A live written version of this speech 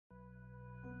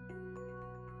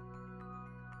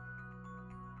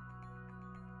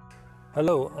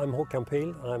Hello, I'm Håkan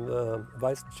Pihl. I'm the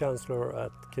Vice Chancellor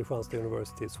at Kristianstad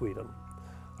University, Sweden.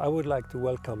 I would like to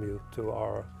welcome you to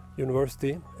our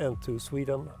university and to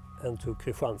Sweden and to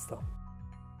Kristianstad.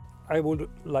 I would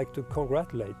like to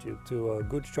congratulate you to a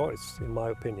good choice, in my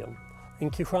opinion. In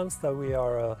Kristianstad we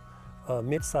are a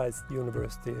mid-sized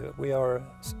university. We are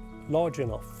large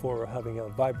enough for having a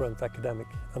vibrant academic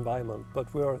environment, but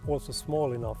we are also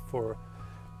small enough for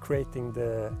creating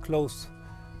the close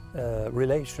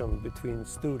relation between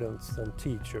students and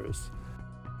teachers.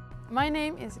 My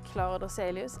name is Klara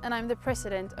Dryselius and I'm the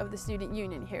president of the student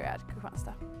union here at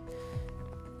Kristianstad.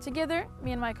 Together,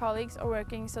 me and my colleagues are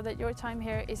working so that your time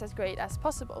here is as great as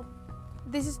possible.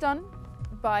 This is done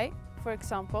by, for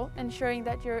example, ensuring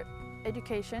that your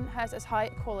education has as high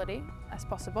quality as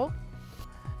possible.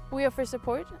 We offer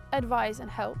support, advice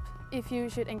and help if you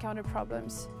should encounter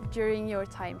problems during your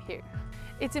time here.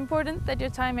 It's important that your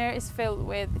time here is filled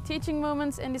with teaching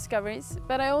moments and discoveries,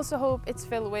 but I also hope it's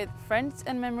filled with friends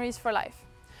and memories for life.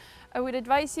 I would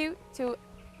advise you to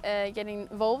get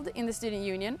involved in the student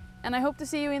union, and I hope to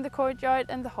see you in the courtyard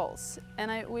and the halls,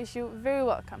 and I wish you very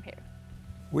welcome here.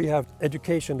 We have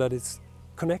education that is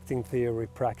connecting theory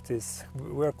practice.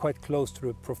 We're quite close to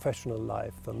the professional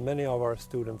life, and many of our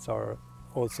students are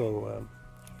also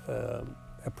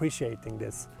appreciating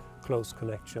this close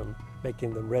connection,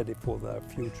 making them ready for their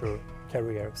future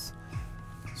careers.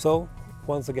 So,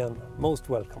 once again, most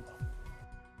welcome.